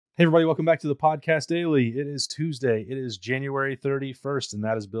Hey, everybody, welcome back to the Podcast Daily. It is Tuesday. It is January 31st, and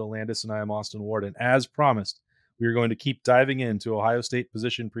that is Bill Landis, and I am Austin Ward. And as promised, we are going to keep diving into Ohio State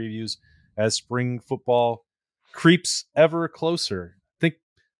position previews as spring football creeps ever closer. I think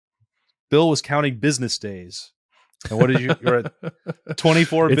Bill was counting business days. And what did you're at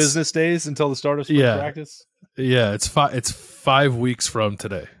 24 business days until the start of spring practice? Yeah, it's 5 weeks from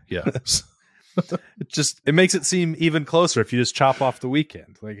today. Yeah. It makes it seem even closer if you just chop off the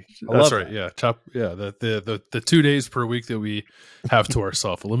weekend. That's right. Yeah, the 2 days per week that we have to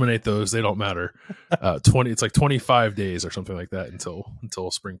ourselves, eliminate those. They don't matter. It's like 25 days or something like that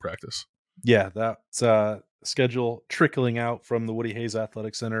until spring practice. Yeah, that's schedule trickling out from the Woody Hayes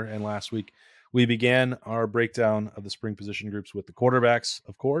Athletic Center. And last week we began our breakdown of the spring position groups with the quarterbacks.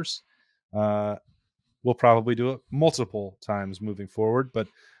 Of course, we'll probably do it multiple times moving forward, but.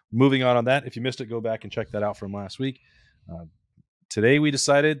 Moving on that, if you missed it, go back and check that out from last week. Today we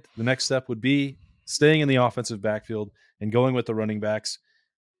decided the next step would be staying in the offensive backfield and going with the running backs.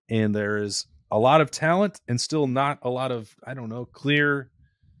 And there is a lot of talent and still not a lot of, clear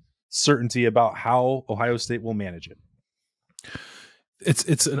certainty about how Ohio State will manage it.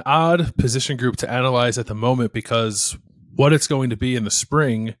 It's an odd position group to analyze at the moment because what it's going to be in the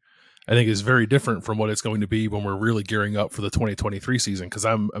spring I think is very different from what it's going to be when we're really gearing up for the 2023 season. Because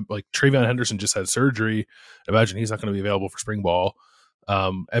I'm like Travion Henderson just had surgery. Imagine he's not going to be available for spring ball.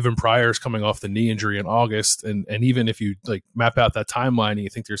 Evan Pryor's coming off the knee injury in August, and even if you like map out that timeline and you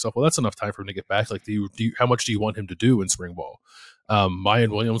think to yourself, well, that's enough time for him to get back. Like, how much do you want him to do in spring ball?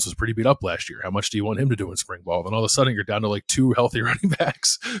 Mayan Williams was pretty beat up last year. How much do you want him to do in spring ball? Then all of a sudden you're down to like 2 healthy running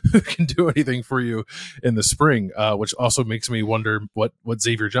backs who can do anything for you in the spring, which also makes me wonder what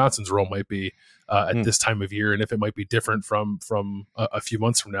Xavier Johnson's role might be at this time of year, and if it might be different from a few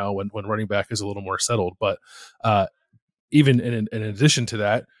months from now when running back is a little more settled. But even in addition to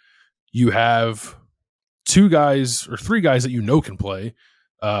that, you have 2 guys or 3 guys that can play,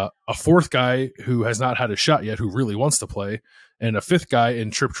 a 4th guy who has not had a shot yet who really wants to play, and a 5th guy in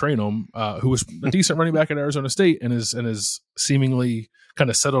Trip Trainum who was a decent running back at Arizona State and is seemingly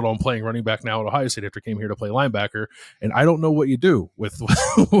kind of settled on playing running back now at Ohio State after came here to play linebacker. And I don't know what you do with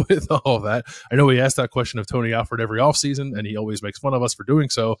with all of that. I know we asked that question of Tony Alford every offseason, and he always makes fun of us for doing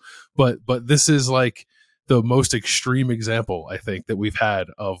so. But this is like the most extreme example, I think, that we've had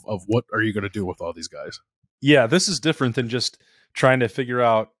of what are you going to do with all these guys? Yeah, this is different than just trying to figure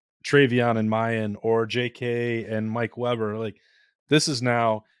out Travion and Mayan or JK and Mike Weber. Like, this is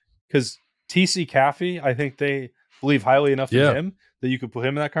now because TC Caffey, I think they believe highly enough in him that you could put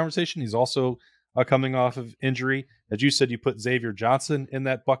him in that conversation. He's also coming off of injury. As you said, you put Xavier Johnson in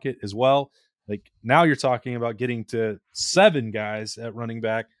that bucket as well. Like, now you're talking about getting to 7 guys at running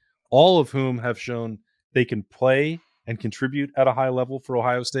back, all of whom have shown they can play and contribute at a high level for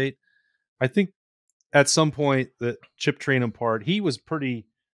Ohio State. I think at some point the Chip Trainum part, he was pretty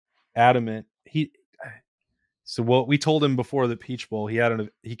adamant. So what we told him before the Peach Bowl,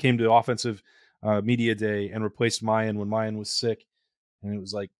 he came to offensive media day and replaced Mayan when Mayan was sick. And it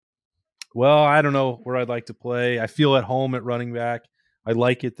was like, well, I don't know where I'd like to play. I feel at home at running back. I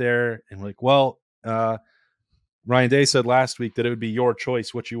like it there. And we're like, well, Ryan Day said last week that it would be your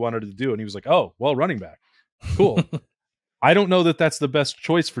choice what you wanted to do. And he was like, oh, well, running back. Cool. I don't know that that's the best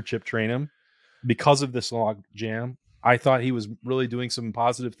choice for Chip Trainum because of this log jam. I thought he was really doing some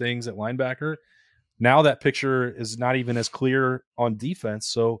positive things at linebacker. Now that picture is not even as clear on defense.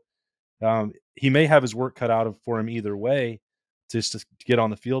 So he may have his work cut out for him either way just to get on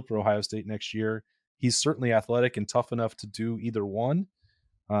the field for Ohio State next year. He's certainly athletic and tough enough to do either one.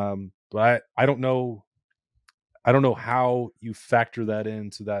 But I don't know. I don't know how you factor that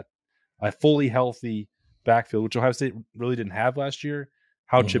into that a fully healthy backfield, which Ohio State really didn't have last year.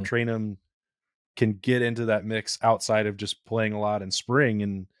 How Chip Trainum can get into that mix outside of just playing a lot in spring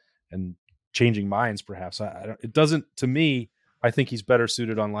and changing minds, perhaps. It doesn't, to me, I think he's better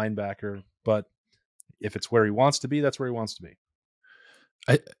suited on linebacker, but if it's where he wants to be, that's where he wants to be.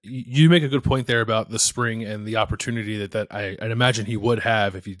 You make a good point there about the spring and the opportunity that I'd imagine he would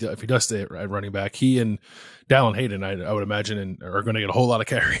have if he does stay at running back. He and Dallin Hayden, I would imagine, are going to get a whole lot of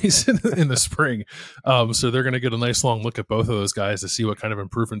carries in the spring. So they're going to get a nice long look at both of those guys to see what kind of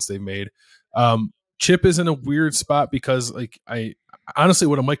improvements they've made. Chip is in a weird spot because, like, I honestly,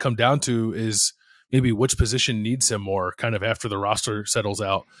 what it might come down to is maybe which position needs him more kind of after the roster settles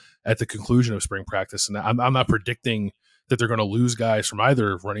out at the conclusion of spring practice. And I'm not predicting that they're going to lose guys from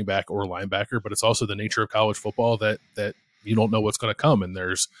either running back or linebacker, but it's also the nature of college football that you don't know what's going to come. And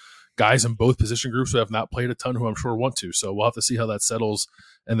there's, guys in both position groups who have not played a ton who I'm sure want to. So we'll have to see how that settles,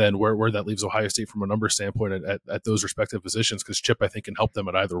 and then where that leaves Ohio State from a number standpoint at those respective positions, because Chip, I think, can help them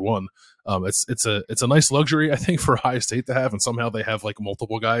at either one. It's a nice luxury, I think, for Ohio State to have, and somehow they have like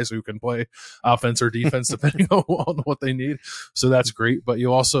multiple guys who can play offense or defense depending on what they need. So that's great. But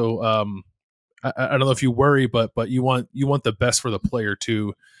you also, I don't know if you worry, but you want the best for the player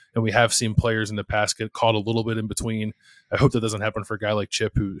too. And we have seen players in the past get caught a little bit in between. I hope that doesn't happen for a guy like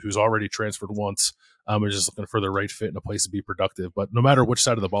Chip, who's already transferred once, and just looking for the right fit and a place to be productive. But no matter which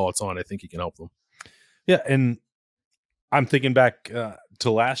side of the ball it's on, I think he can help them. Yeah, and I'm thinking back to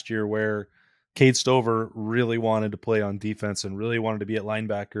last year where Cade Stover really wanted to play on defense and really wanted to be at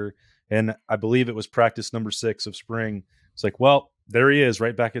linebacker. And I believe it was practice number 6 of spring. It's like, well, there he is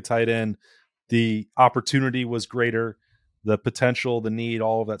right back at tight end. The opportunity was greater. The potential, the need,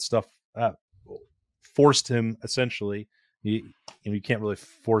 all of that stuff forced him essentially. You can't really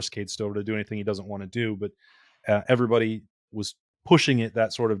force Cade Stover to do anything he doesn't want to do, but everybody was pushing it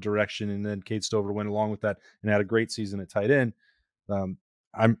that sort of direction, and then Cade Stover went along with that and had a great season at tight end.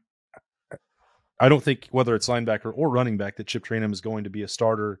 I don't think whether it's linebacker or running back that Chip Trayanum is going to be a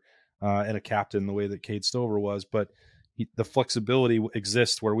starter and a captain the way that Cade Stover was, but the flexibility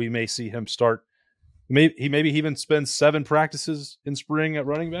exists where we may see him start. Maybe he even spends 7 practices in spring at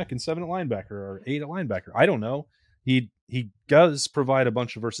running back and 7 at linebacker or 8 at linebacker. I don't know. He does provide a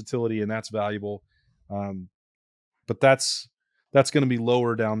bunch of versatility, and that's valuable. But that's going to be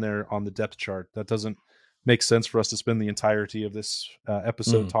lower down there on the depth chart. That doesn't make sense for us to spend the entirety of this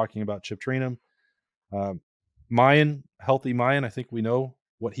episode talking about Chip Trayanum. Healthy Mayan, I think we know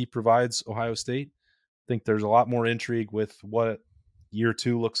what he provides Ohio State. I think there's a lot more intrigue with what year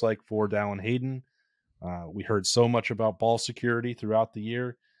 2 looks like for Dallin Hayden. We heard so much about ball security throughout the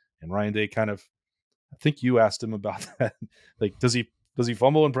year, and Ryan Day I think you asked him about that. Like, does he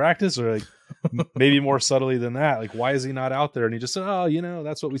fumble in practice, or like maybe more subtly than that? Like, why is he not out there? And he just said,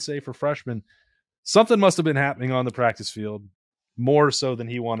 that's what we say for freshmen. Something must have been happening on the practice field, more so than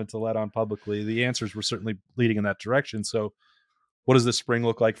he wanted to let on publicly. The answers were certainly leading in that direction. So what does this spring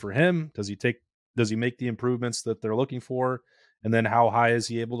look like for him? Does he make the improvements that they're looking for? And then how high is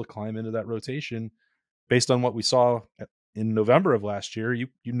he able to climb into that rotation? Based on what we saw in November of last year, you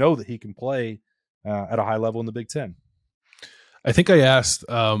know that he can play at a high level in the Big Ten. I think I asked,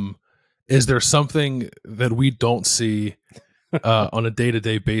 is there something that we don't see on a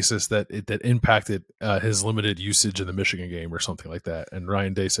day-to-day basis that impacted his limited usage in the Michigan game or something like that? And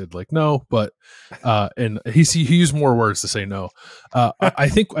Ryan Day said, like, no, but and he used more words to say no. I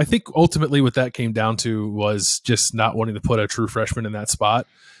think ultimately what that came down to was just not wanting to put a true freshman in that spot.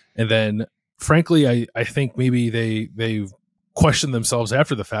 And then frankly, I think maybe they questioned themselves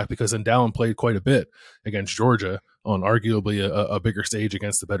after the fact, because then Dallin played quite a bit against Georgia on arguably a bigger stage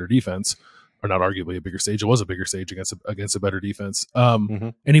against a better defense, or not arguably a bigger stage. It was a bigger stage against a better defense.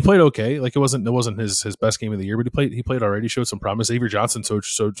 And he played okay. Like, it wasn't his best game of the year, but he played already, showed some promise. Xavier Johnson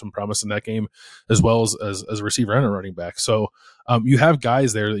showed some promise in that game, as well as a receiver and a running back. So you have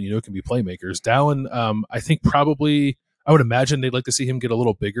guys there that can be playmakers. Dallin, I think probably, I would imagine they'd like to see him get a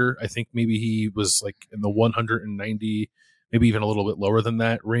little bigger. I think maybe he was like in the 190, maybe even a little bit lower than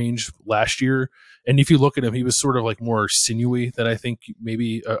that range last year. And if you look at him, he was sort of like more sinewy than I think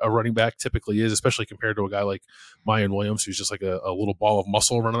maybe a running back typically is, especially compared to a guy like Mayan Williams, who's just like a little ball of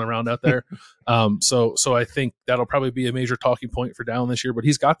muscle running around out there. So I think that'll probably be a major talking point for Dallin this year, but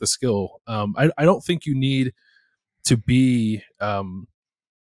he's got the skill. I don't think you need to be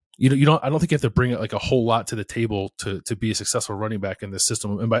I don't think you have to bring like a whole lot to the table to be a successful running back in this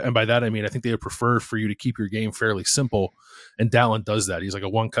system. And by that, I mean, I think they would prefer for you to keep your game fairly simple. And Dallin does that. He's like a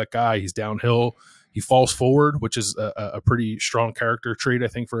one-cut guy. He's downhill. He falls forward, which is a pretty strong character trait, I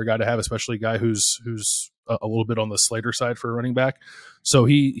think, for a guy to have, especially a guy who's a little bit on the slighter side for a running back. So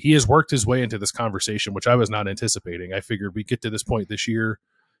he has worked his way into this conversation, which I was not anticipating. I figured we'd get to this point this year,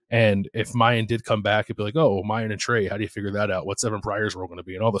 and if Mayan did come back, it'd be like, oh, Mayan and Trey, how do you figure that out? What's Evan Pryor's role going to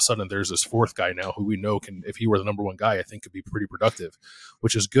be? And all of a sudden, there's this fourth guy now who we know can, if he were the number one guy, I think could be pretty productive,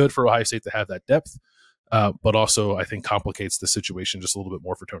 which is good for Ohio State to have that depth, but also I think complicates the situation just a little bit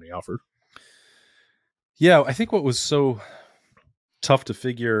more for Tony Alford. Yeah, I think what was so tough to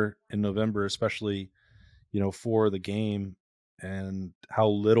figure in November, especially, for the game and how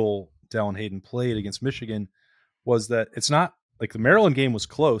little Dallin Hayden played against Michigan, was that it's not like the Maryland game was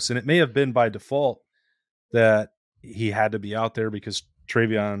close, and it may have been by default that he had to be out there because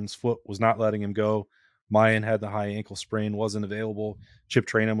Travion's foot was not letting him go. Mayan had the high ankle sprain, wasn't available. Chip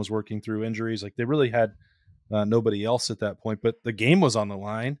Trayanum was working through injuries. Like, they really had nobody else at that point, but the game was on the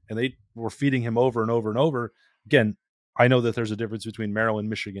line, and they were feeding him over and over and over. Again, I know that there's a difference between Maryland,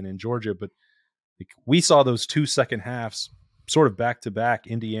 Michigan, and Georgia, but like, we saw those 2 second halves sort of back to back,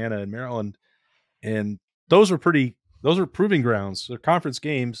 Indiana and Maryland, and those were proving grounds. They're conference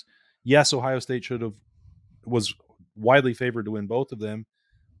games. Yes, Ohio State was widely favored to win both of them,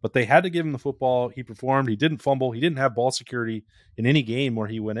 but they had to give him the football. He performed. He didn't fumble. He didn't have ball security in any game where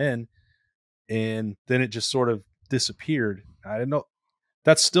he went in, and then it just sort of disappeared. I don't know.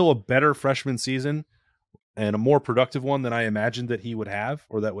 That's still a better freshman season and a more productive one than I imagined that he would have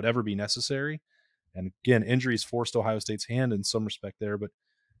or that would ever be necessary. And again, injuries forced Ohio State's hand in some respect there, but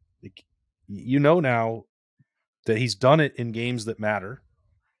now that he's done it in games that matter.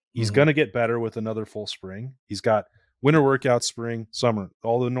 He's going to get better with another full spring. He's got winter workouts, spring, summer,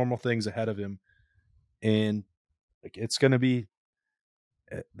 all the normal things ahead of him. And like, it's going to be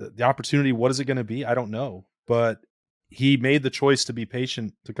the opportunity. What is it going to be? I don't know, but he made the choice to be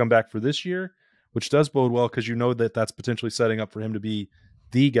patient to come back for this year, which does bode well because that's potentially setting up for him to be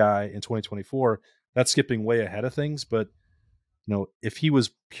the guy in 2024. That's skipping way ahead of things. But, if he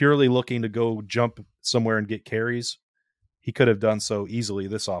was purely looking to go jump somewhere and get carries, he could have done so easily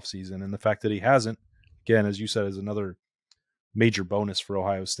this offseason. And the fact that he hasn't, again, as you said, is another major bonus for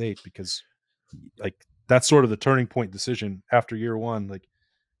Ohio State because that's sort of the turning point decision after year one. Like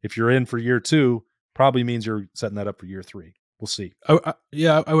if you're in for year two, probably means you're setting that up for year three. We'll see.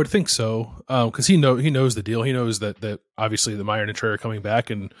 I would think so. Cause he knows the deal. He knows that obviously the Meyer and Trey are coming back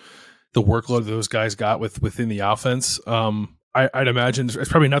and the workload those guys got within the offense. I'd imagine it's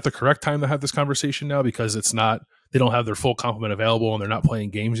probably not the correct time to have this conversation now because they don't have their full complement available and they're not playing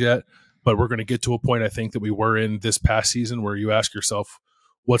games yet. But we're going to get to a point, I think, that we were in this past season where you ask yourself,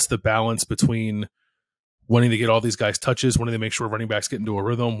 what's the balance between wanting to get all these guys touches, wanting to make sure running backs get into a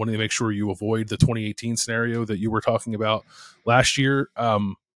rhythm, wanting to make sure you avoid the 2018 scenario that you were talking about last year.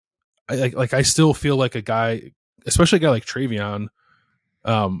 I still feel like a guy, especially a guy like Travion,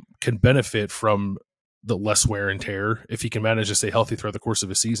 can benefit from the less wear and tear. If he can manage to stay healthy throughout the course of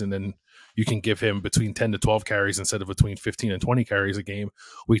a season, then you can give him between 10 to 12 carries instead of between 15 and 20 carries a game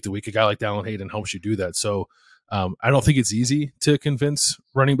week to week. A guy like Dallin Hayden helps you do that. So I don't think it's easy to convince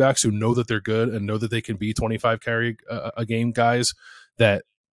running backs who know that they're good and know that they can be 25 carry a game guys that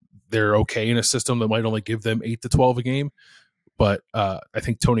they're okay in a system that might only give them 8 to 12 a game. But I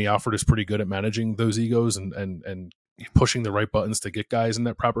think Tony Alford is pretty good at managing those egos and pushing the right buttons to get guys in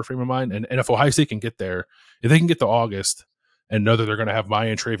that proper frame of mind. And if Ohio State can get there, if they can get to August and know that they're going to have Maya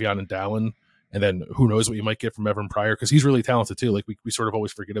and Travion and Dallin, and then who knows what you might get from Evan Pryor, because he's really talented too. Like we sort of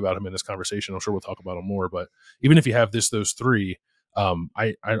always forget about him in this conversation. I'm sure we'll talk about him more, but even if you have those three,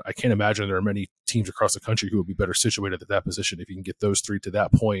 I can't imagine there are many teams across the country who would be better situated at that position if you can get those three to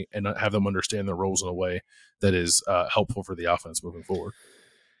that point and not have them understand their roles in a way that is helpful for the offense moving forward.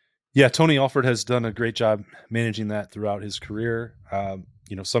 Yeah, Tony Alford has done a great job managing that throughout his career.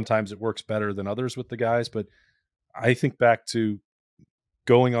 Sometimes it works better than others with the guys, but I think back to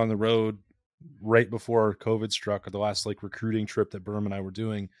going on the road right before COVID struck, or the last recruiting trip that Berm and I were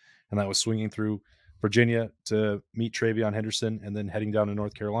doing, and I was swinging through Virginia to meet Travion Henderson and then heading down to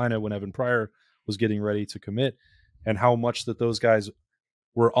North Carolina when Evan Pryor was getting ready to commit, and how much that those guys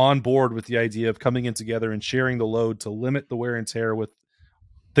were on board with the idea of coming in together and sharing the load to limit the wear and tear with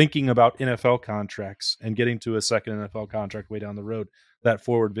thinking about NFL contracts and getting to a second NFL contract way down the road, that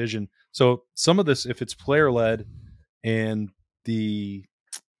forward vision. So some of this, if it's player-led and the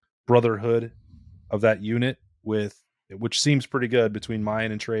brotherhood of that unit which seems pretty good between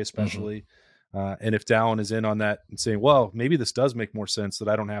Mayan and Trey especially, and if Dallin is in on that and saying, well, maybe this does make more sense that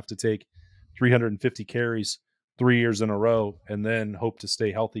I don't have to take 350 carries 3 years in a row and then hope to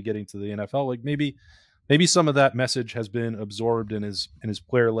stay healthy getting to the NFL. Maybe some of that message has been absorbed and is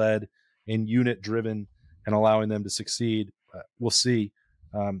player-led and unit-driven and allowing them to succeed. We'll see.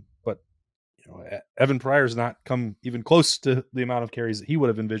 But Evan Pryor's not come even close to the amount of carries that he would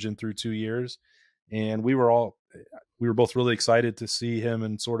have envisioned through 2 years. And we were both really excited to see him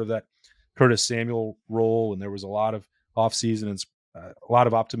in sort of that Curtis Samuel role. And there was a lot of offseason and a lot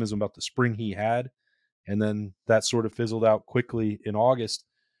of optimism about the spring he had. And then that sort of fizzled out quickly in August.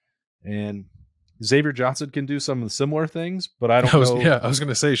 And Xavier Johnson can do some of the similar things, but I don't know. Yeah, I was going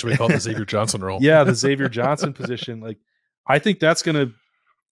to say, should we call it the Xavier Johnson role? Yeah, the Xavier Johnson position. I think that's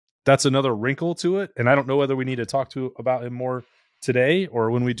another wrinkle to it. And I don't know whether we need to talk about him more today or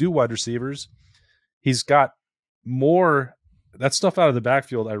when we do wide receivers. He's got more that stuff out of the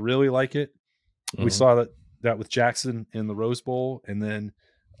backfield. I really like it. We saw that with Jackson in the Rose Bowl, and then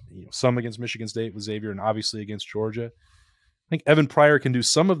some against Michigan State with Xavier, and obviously against Georgia. I think Evan Pryor can do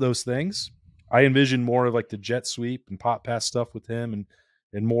some of those things. I envision more of the jet sweep and pop pass stuff with him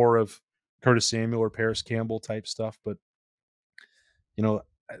and more of Curtis Samuel or Paris Campbell type stuff. But you know,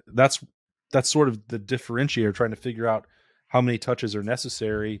 that's sort of the differentiator, trying to figure out how many touches are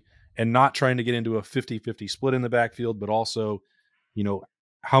necessary and not trying to get into a 50-50 split in the backfield, but also, you know,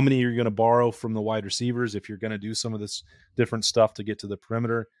 how many you're going to borrow from the wide receivers if you're going to do some of this different stuff to get to the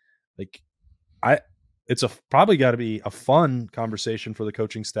perimeter. Like it's probably got to be a fun conversation for the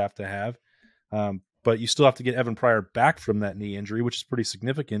coaching staff to have. But you still have to get Evan Pryor back from that knee injury, which is pretty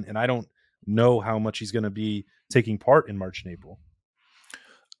significant. And I don't know how much he's going to be taking part in March and April.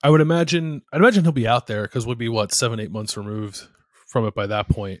 I'd imagine he'll be out there because we'll be 7-8 months removed from it by that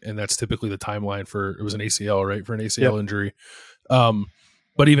point, and that's typically the timeline for it was an ACL, right? For an ACL injury.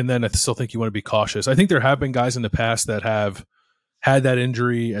 But even then, I still think you want to be cautious. I think there have been guys in the past that have had that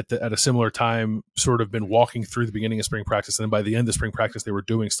injury at a similar time, sort of been walking through the beginning of spring practice, and then by the end of spring practice, they were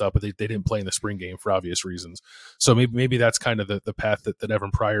doing stuff, but they didn't play in the spring game for obvious reasons. So maybe that's kind of the path that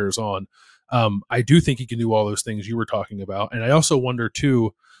Evan Pryor is on. I do think he can do all those things you were talking about, and I also wonder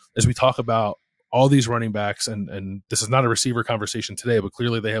too, as we talk about all these running backs, and this is not a receiver conversation today, but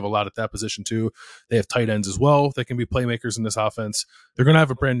clearly they have a lot at that position too. They have tight ends as well that can be playmakers in this offense. They're going to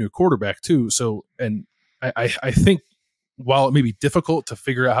have a brand new quarterback too. So, and I think while it may be difficult to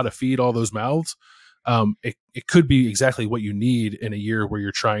figure out how to feed all those mouths, it could be exactly what you need in a year where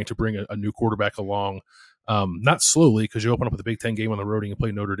you're trying to bring a new quarterback along. Not slowly, because you open up with a Big Ten game on the road and you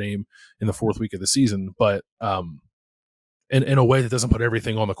play Notre Dame in the 4th week of the season, but in a way that doesn't put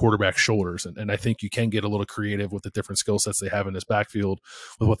everything on the quarterback's shoulders. And I think you can get a little creative with the different skill sets they have in this backfield,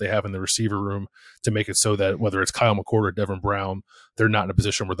 with what they have in the receiver room, to make it so that whether it's Kyle McCord or Devin Brown, they're not in a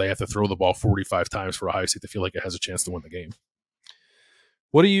position where they have to throw the ball 45 times for Ohio State to feel like it has a chance to win the game.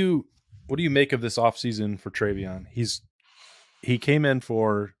 What do you make of this offseason for Travion? He came in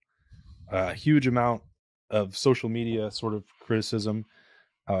for a huge amount of social media sort of criticism.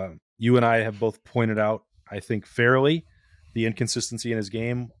 You and I have both pointed out, I think fairly, the inconsistency in his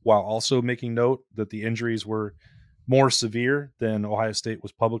game, while also making note that the injuries were more severe than Ohio State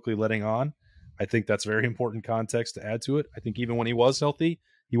was publicly letting on. I think that's very important context to add to it. I think even when he was healthy,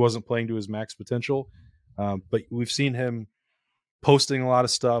 he wasn't playing to his max potential. But we've seen him posting a lot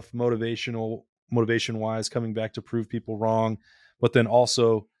of stuff, motivation-wise, coming back to prove people wrong, but then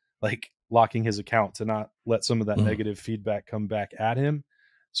also like locking his account to not let some of that negative feedback come back at him.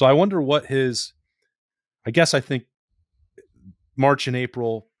 So I wonder what I think March and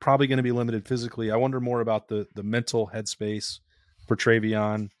April, probably going to be limited physically. I wonder more about the mental headspace for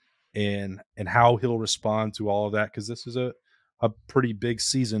Travion and how he'll respond to all of that, because this is a pretty big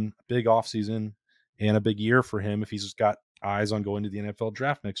season, big off season, and a big year for him if he's got eyes on going to the NFL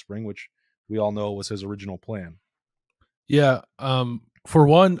draft next spring, which we all know was his original plan. Yeah. For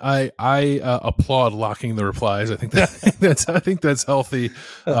one, I applaud locking the replies. I think that's healthy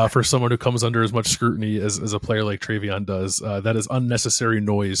for someone who comes under as much scrutiny as a player like Travion does. That is unnecessary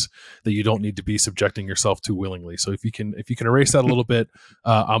noise that you don't need to be subjecting yourself to willingly. So if you can erase that a little bit,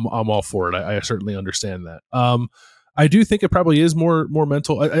 I'm all for it. I certainly understand that. I do think it probably is more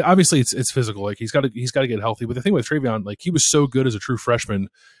mental. Obviously, it's physical. Like he's got to get healthy. But the thing with Travion, like he was so good as a true freshman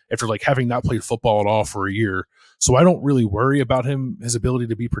after like having not played football at all for a year. So I don't really worry about his ability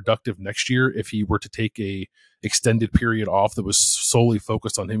to be productive next year if he were to take a extended period off that was solely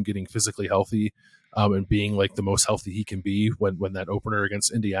focused on him getting physically healthy and being like the most healthy he can be when that opener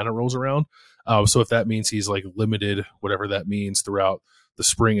against Indiana rolls around. So if that means he's like limited, whatever that means, throughout the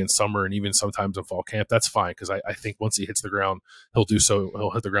spring and summer and even sometimes in fall camp, that's fine, because I think once he hits the ground, he'll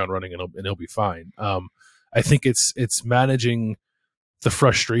hit the ground running and he'll be fine. I think it's managing the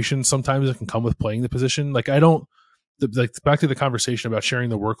frustration sometimes that can come with playing the position. Like back to the conversation about sharing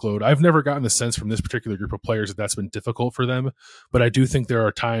the workload, I've never gotten the sense from this particular group of players that that's been difficult for them, but I do think there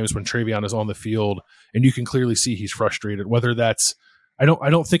are times when Travion is on the field and you can clearly see he's frustrated, whether that's I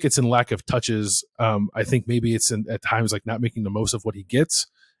don't think it's in lack of touches. I think maybe it's at times like not making the most of what he gets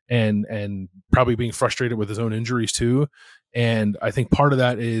and probably being frustrated with his own injuries too. And I think part of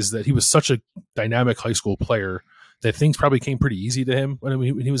that is that he was such a dynamic high school player that things probably came pretty easy to him when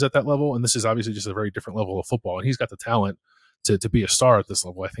he was at that level. And this is obviously just a very different level of football. And he's got the talent to be a star at this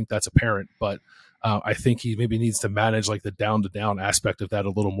level. I think that's apparent. But I think he maybe needs to manage like the down-to-down aspect of that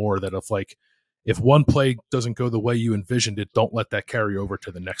a little more, that if one play doesn't go the way you envisioned it, don't let that carry over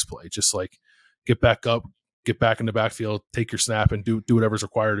to the next play. Just like get back up, get back in the backfield, take your snap, and do whatever's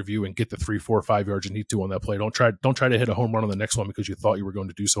required of you, and get the 3, 4, 5 yards you need to on that play. Don't try to hit a home run on the next one because you thought you were going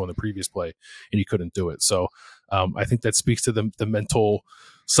to do so in the previous play and you couldn't do it. So I think that speaks to the mental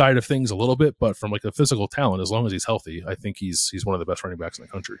side of things a little bit, but from like the physical talent, as long as he's healthy, I think he's one of the best running backs in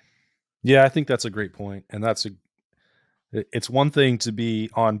the country. Yeah, I think that's a great point, and it's one thing to be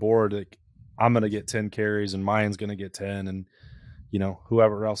on board. Like I'm going to get 10 carries and Mayan's going to get 10 and,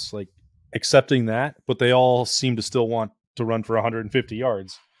 whoever else, like accepting that, but they all seem to still want to run for 150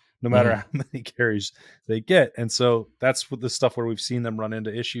 yards, no matter how many carries they get. And so that's what the stuff where we've seen them run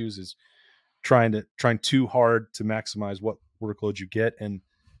into issues is trying too hard to maximize what workload you get. And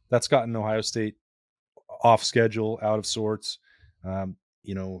that's gotten Ohio State off schedule, out of sorts. And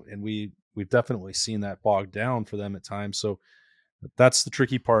we've definitely seen that bogged down for them at times. So that's the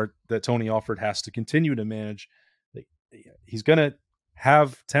tricky part that Tony Alford has to continue to manage. He's going to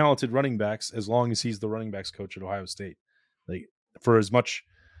have talented running backs as long as he's the running backs coach at Ohio State. Like, for as much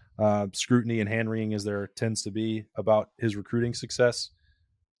scrutiny and hand wringing as there tends to be about his recruiting success,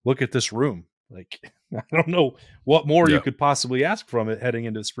 look at this room. Like, I don't know what more you could possibly ask from it heading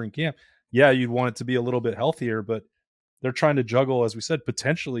into spring camp. Yeah, you'd want it to be a little bit healthier, but they're trying to juggle, as we said,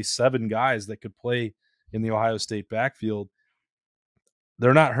 potentially 7 guys that could play in the Ohio State backfield.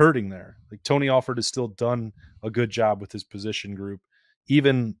 They're not hurting there. Like, Tony Alford has still done a good job with his position group,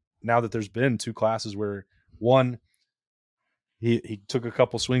 even now that there's been 2 classes where one, he took a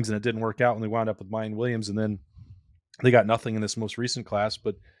couple swings and it didn't work out and they wound up with Mayan Williams, and then they got nothing in this most recent class.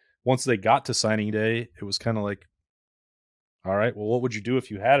 But once they got to signing day, it was kind of like, all right, well, what would you do if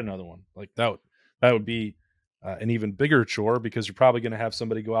you had another one? Like, that would be an even bigger chore, because you're probably going to have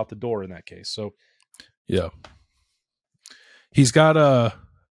somebody go out the door in that case. So, yeah. He got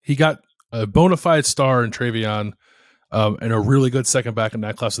a bona fide star in Travion, and a really good second back in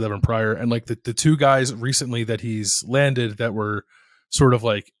that class with Evan Pryor. And like the 2 guys recently that he's landed that were sort of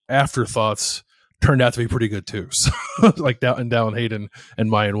like afterthoughts turned out to be pretty good too. So, like Dallin Hayden and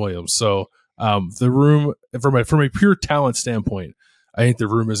Mayan Williams. So the room, from a pure talent standpoint, I think the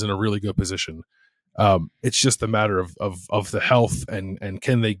room is in a really good position. It's just a matter of the health and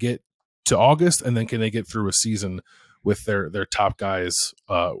can they get to August, and then can they get through a season with their top guys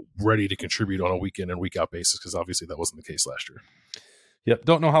ready to contribute on a week in and week out basis, because obviously that wasn't the case last year. Yep.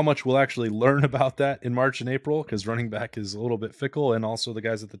 Don't know how much we'll actually learn about that in March and April, because running back is a little bit fickle, and also the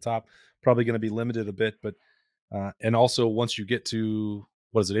guys at the top probably going to be limited a bit. But and also once you get to,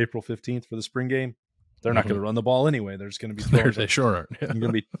 what is it, April 15th for the spring game, they're not going to run the ball anyway. There's going to be throwers. They sure aren't. You're going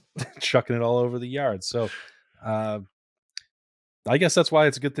to be chucking it all over the yard. So I guess that's why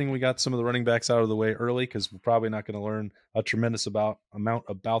it's a good thing we got some of the running backs out of the way early, because we're probably not going to learn a tremendous amount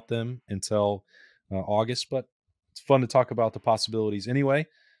about them until August. But it's fun to talk about the possibilities anyway,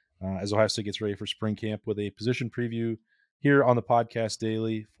 as Ohio State gets ready for spring camp with a position preview here on the podcast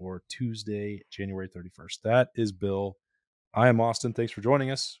daily for Tuesday, January 31st. That is Bill. I am Austin. Thanks for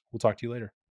joining us. We'll talk to you later.